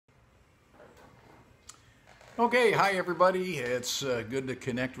Okay, hi everybody. It's good to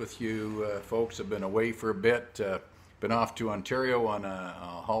connect with you folks. I've been away for a bit. Been off to Ontario on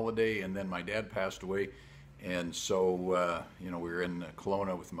a holiday, and then my dad passed away. And so, we were in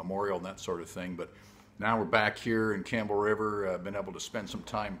Kelowna with the memorial and that sort of thing. But now we're back here in Campbell River. I've been able to spend some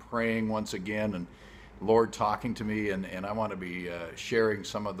time praying once again and Lord talking to me, and I want to be sharing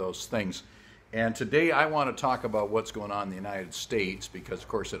some of those things. And today I want to talk about what's going on in the United States because, of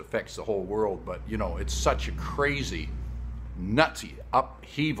course, it affects the whole world. But, it's such a crazy, nutsy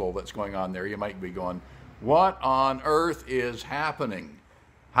upheaval that's going on there. You might be going, what on earth is happening?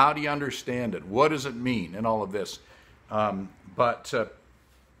 How do you understand it? What does it mean? And all of this.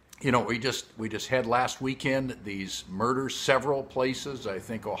 We just had last weekend these murders, several places. I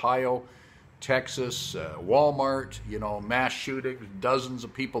think Ohio, Texas, Walmart, mass shootings, dozens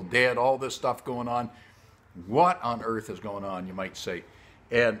of people dead, all this stuff going on. What on earth is going on, you might say?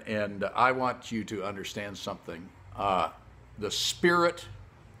 And I want you to understand something. The spirit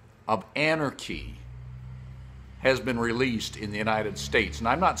of anarchy has been released in the United States. And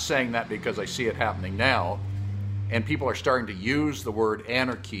I'm not saying that because I see it happening now. And people are starting to use the word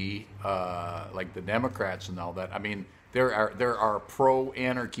anarchy, like the Democrats and all that. I mean, there are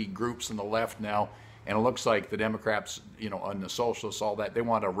pro-anarchy groups on the left now, and it looks like the Democrats, and the socialists, all that, they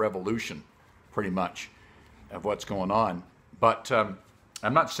want a revolution, pretty much, of what's going on. But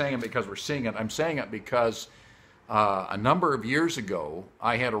I'm not saying it because we're seeing it. I'm saying it because a number of years ago,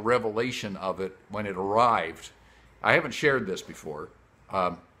 I had a revelation of it when it arrived. I haven't shared this before,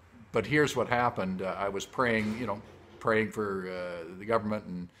 but here's what happened. I was praying for the government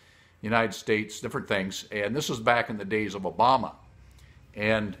and United States, different things. And this was back in the days of Obama.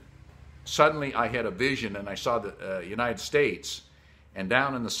 And suddenly I had a vision and I saw the United States, and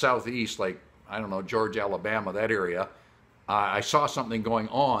down in the southeast, like, I don't know, Georgia, Alabama, that area, I saw something going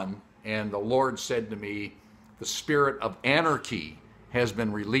on, and the Lord said to me, the spirit of anarchy has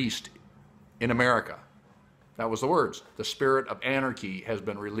been released in America. That was the words. The spirit of anarchy has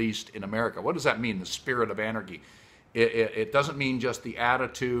been released in America. What does that mean, the spirit of anarchy? It doesn't mean just the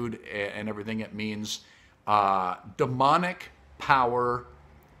attitude and everything. It means demonic power,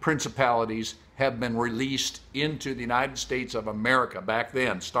 principalities have been released into the United States of America, back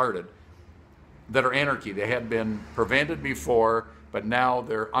then started, that are anarchy. They had been prevented before, but now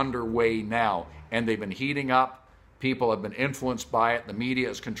they're underway now. And they've been heating up. People have been influenced by it. The media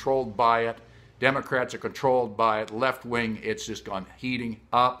is controlled by it. Democrats are controlled by it. Left wing, it's just gone heating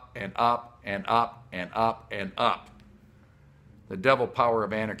up and up and up and up and up. The devil power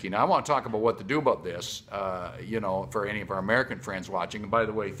of anarchy. Now, I want to talk about what to do about this, for any of our American friends watching. And by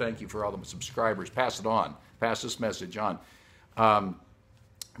the way, thank you for all the subscribers. Pass it on. Pass this message on. I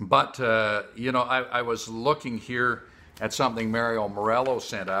was looking here at something Mario Morello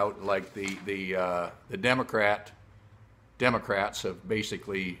sent out, like the Democrats have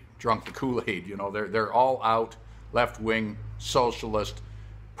basically drunk the Kool-Aid. They're all out, left-wing, socialist,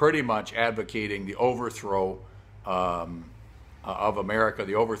 pretty much advocating the overthrow of America,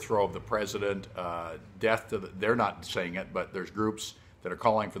 the overthrow of the president, death to they're not saying it, but there's groups that are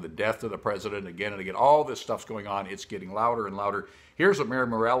calling for the death of the president again and again. All this stuff's going on. It's getting louder and louder. Here's what Mario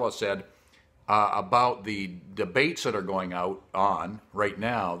Morello said about the debates that are going on right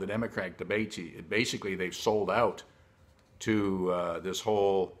now, the Democratic debates. Basically, they've sold out to this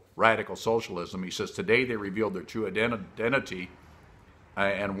whole radical socialism. He says, today they revealed their true identity.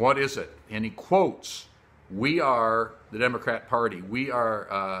 And what is it? And he quotes, we are the Democrat Party. We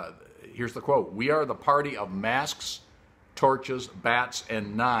are, here's the quote, we are the party of masks, torches, bats,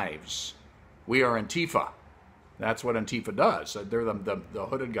 and knives. We are Antifa. That's what Antifa does. They're the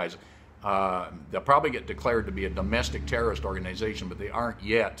hooded guys. They'll probably get declared to be a domestic terrorist organization, but they aren't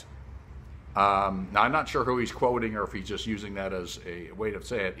yet. Now, I'm not sure who he's quoting or if he's just using that as a way to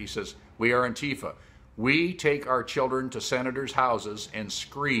say it. He says, we are Antifa. We take our children to senators' houses and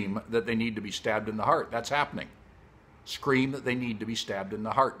scream that they need to be stabbed in the heart. That's happening. Scream that they need to be stabbed in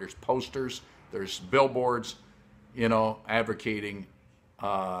the heart. There's posters, there's billboards, advocating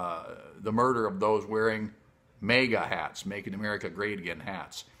the murder of those wearing MAGA hats, Making America Great Again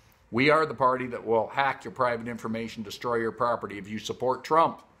hats. We are the party that will hack your private information, destroy your property if you support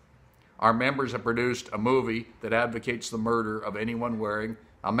Trump. Our members have produced a movie that advocates the murder of anyone wearing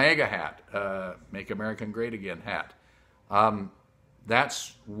a MAGA hat, Make America Great Again hat.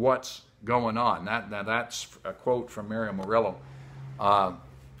 That's what's going on. That's a quote from Mario Morello.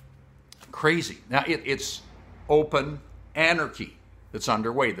 Crazy. Now, it's open anarchy that's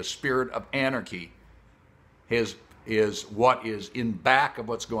underway. The spirit of anarchy is what is in back of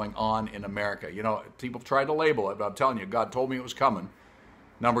what's going on in America. People try to label it, but I'm telling you, God told me it was coming.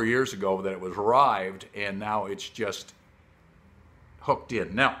 number of years ago that it was arrived, and now it's just hooked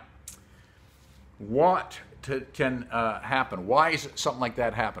in. Now, what can happen? Why is something like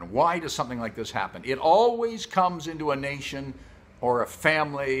that happen? Why does something like this happen? It always comes into a nation or a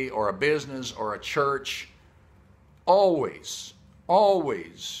family or a business or a church. Always,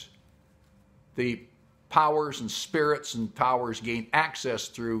 always, the powers and spirits and powers gain access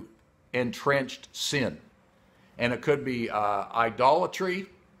through entrenched sin. And it could be idolatry,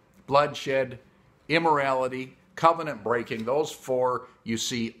 bloodshed, immorality, covenant breaking. Those four you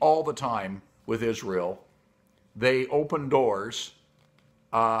see all the time with Israel. They open doors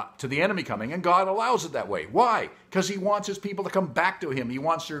to the enemy coming, and God allows it that way. Why? Because he wants his people to come back to him. He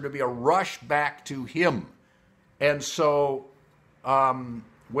wants there to be a rush back to him. And so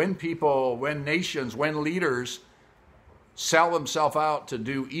when people, when nations, when leaders sell themselves out to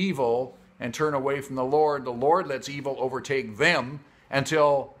do evil and turn away from the Lord lets evil overtake them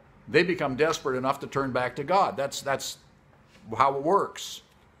until they become desperate enough to turn back to God. That's how it works.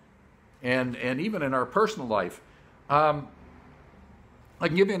 And even in our personal life. I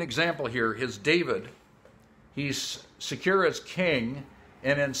can give you an example here. David, he's secure as king,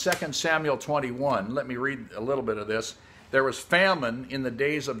 and in 2 Samuel 21, let me read a little bit of this. There was famine in the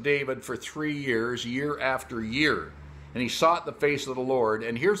days of David for 3 years, year after year. And he sought the face of the Lord.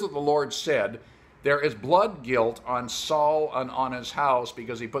 And here's what the Lord said. There is blood guilt on Saul and on his house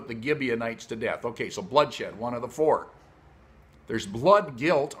because he put the Gibeonites to death. Okay, so bloodshed, one of the four. There's blood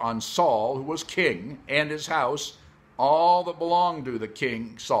guilt on Saul, who was king, and his house, all that belonged to the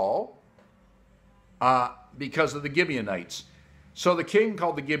king Saul, because of the Gibeonites. So the king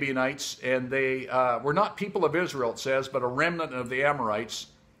called the Gibeonites, and they were not people of Israel, it says, but a remnant of the Amorites.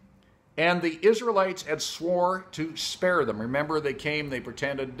 And the Israelites had swore to spare them. Remember, they came, they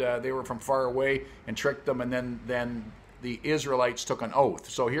pretended they were from far away and tricked them, and then the Israelites took an oath.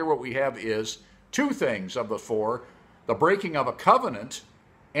 So here what we have is two things of the four. The breaking of a covenant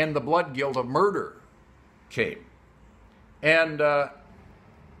and the blood guilt of murder came. And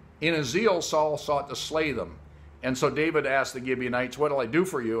in his zeal, Saul sought to slay them. And so David asked the Gibeonites, what will I do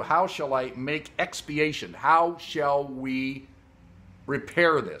for you? How shall I make expiation? How shall we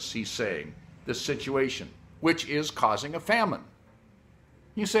repair this, he's saying, this situation, which is causing a famine?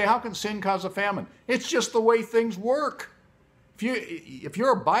 You say, how can sin cause a famine? It's just the way things work. If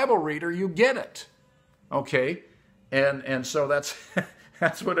you're a Bible reader, you get it. Okay? And so that's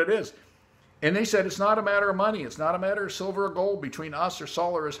that's what it is. And they said, it's not a matter of money. It's not a matter of silver or gold between us or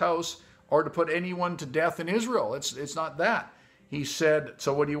Saul or his house, or to put anyone to death in Israel. It's not that. He said,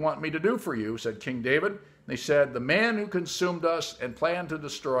 so what do you want me to do for you? Said King David. They said, the man who consumed us and planned to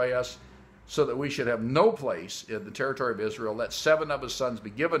destroy us so that we should have no place in the territory of Israel, let 7 of his sons be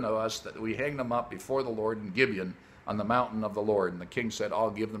given to us, that we hang them up before the Lord in Gibeon on the mountain of the Lord. And the king said,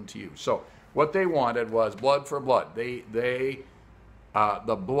 I'll give them to you. So what they wanted was blood for blood. The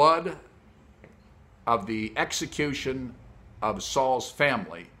blood of the execution of Saul's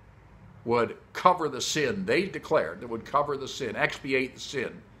family would cover the sin. They declared that would cover the sin, expiate the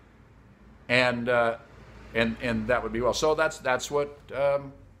sin, and that would be well. So that's what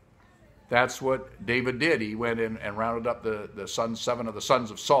David did. He went in and rounded up the 7 of the sons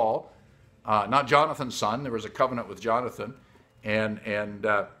of Saul, not Jonathan's son. There was a covenant with Jonathan, and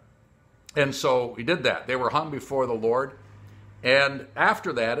so he did that. They were hung before the Lord. And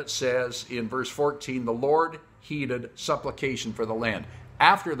after that, it says in verse 14, the Lord heeded supplication for the land.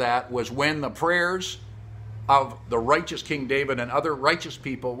 After that was when the prayers of the righteous King David and other righteous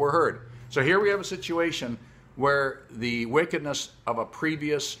people were heard. So here we have a situation where the wickedness of a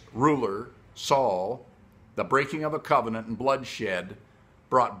previous ruler, Saul, the breaking of a covenant and bloodshed,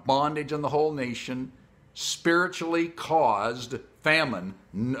 brought bondage on the whole nation, spiritually caused famine,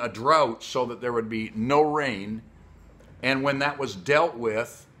 a drought, so that there would be no rain. And when that was dealt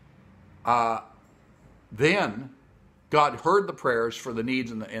with, then God heard the prayers for the needs,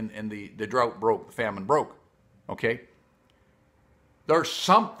 and the drought broke, the famine broke. Okay? There's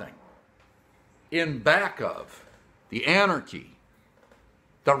something in back of the anarchy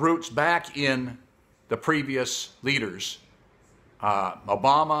that roots back in the previous leaders,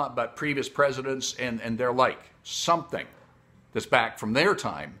 Obama, but previous presidents and their like. Something that's back from their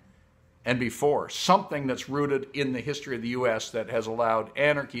time and before. Something that's rooted in the history of the U.S. that has allowed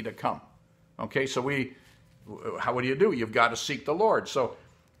anarchy to come. Okay, so what do? You've got to seek the Lord. So,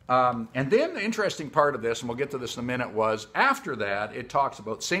 and then the interesting part of this, and we'll get to this in a minute, was after that, it talks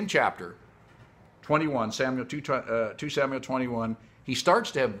about, same chapter, 21, 2 Samuel 21, he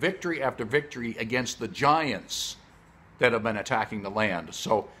starts to have victory after victory against the giants that have been attacking the land.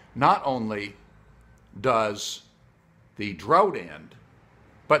 So not only does the drought end,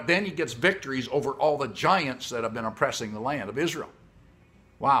 But then he gets victories over all the giants that have been oppressing the land of Israel.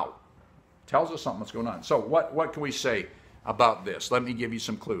 Wow. Tells us something what's going on. So what can we say about this? Let me give you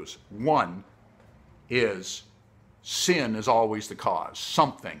some clues. One is sin is always the cause,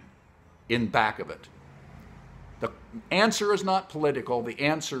 something in back of it. The answer is not political. The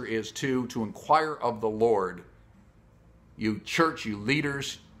answer is to inquire of the Lord. You church, you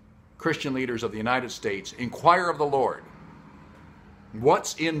leaders, Christian leaders of the United States, inquire of the Lord.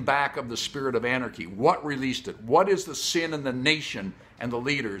 What's in back of the spirit of anarchy? What released it? What is the sin in the nation and the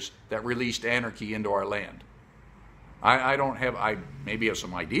leaders that released anarchy into our land? I maybe have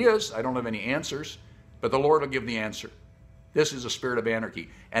some ideas. I don't have any answers, but the Lord will give the answer. This is a spirit of anarchy,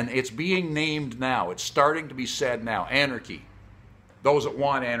 and it's being named now. It's starting to be said now. Anarchy. Those that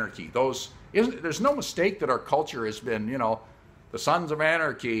want anarchy. There's no mistake that our culture has been, the sons of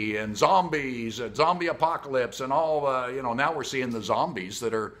anarchy and zombies, zombie apocalypse, and all. Now we're seeing the zombies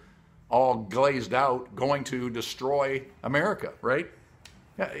that are all glazed out, going to destroy America. Right?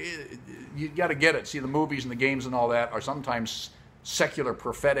 You got to get it. See, the movies and the games and all that are sometimes secular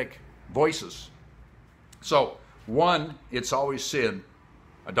prophetic voices. So, one, it's always sin.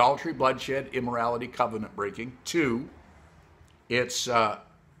 Idolatry, bloodshed, immorality, covenant breaking. Two, it's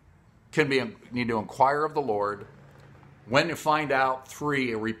need to inquire of the Lord. When you find out.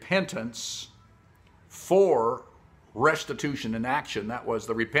 Three, a repentance. Four, restitution and action. That was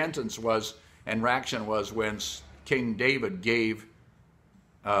the repentance and action was when King David gave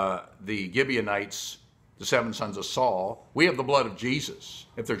the Gibeonites, the 7 sons of Saul. We have the blood of Jesus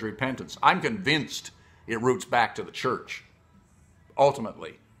if there's repentance. I'm convinced it roots back to the church,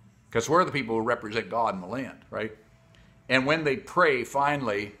 ultimately, because we're the people who represent God in the land, right? And when they pray,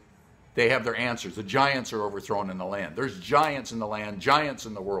 finally, they have their answers. The giants are overthrown in the land. There's giants in the land, giants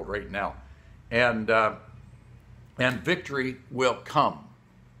in the world right now. And victory will come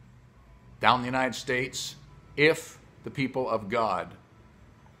down in the United States if the people of God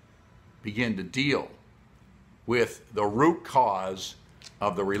begin to deal with the root cause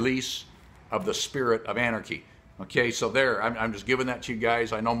of the release of the spirit of anarchy. Okay, so there, I'm just giving that to you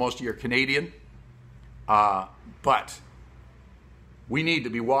guys. I know most of you are Canadian, but we need to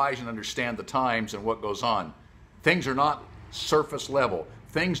be wise and understand the times and what goes on. Things are not surface level.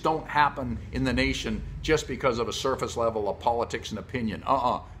 Things don't happen in the nation just because of a surface level of politics and opinion.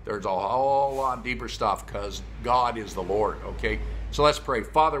 There's a whole lot deeper stuff because God is the Lord, okay? So let's pray.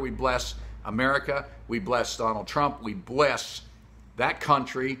 Father, we bless America. We bless Donald Trump. We bless that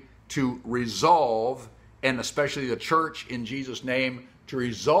country to resolve, and especially the church in Jesus' name, to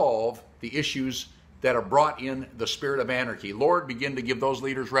resolve the issues that are brought in the spirit of anarchy. Lord, begin to give those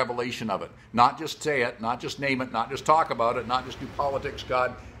leaders revelation of it. Not just say it, not just name it, not just talk about it, not just do politics,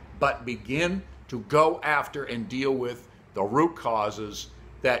 God, but begin to go after and deal with the root causes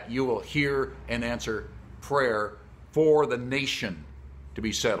that you will hear and answer prayer for the nation to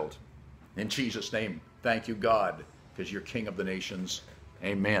be settled. In Jesus' name, thank you, God, because you're King of the nations.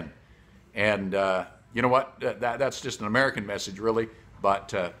 Amen. And you know what? That's just an American message, really.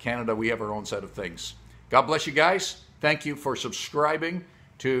 But Canada, we have our own set of things. God bless you guys. Thank you for subscribing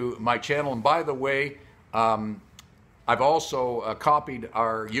to my channel. And by the way, I've also copied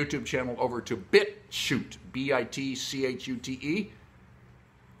our YouTube channel over to BitChute, B-I-T-C-H-U-T-E.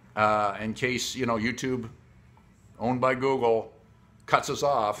 In case, YouTube, owned by Google, cuts us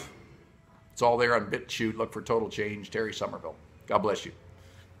off. It's all there on BitChute. Look for Total Change, Terry Somerville. God bless you.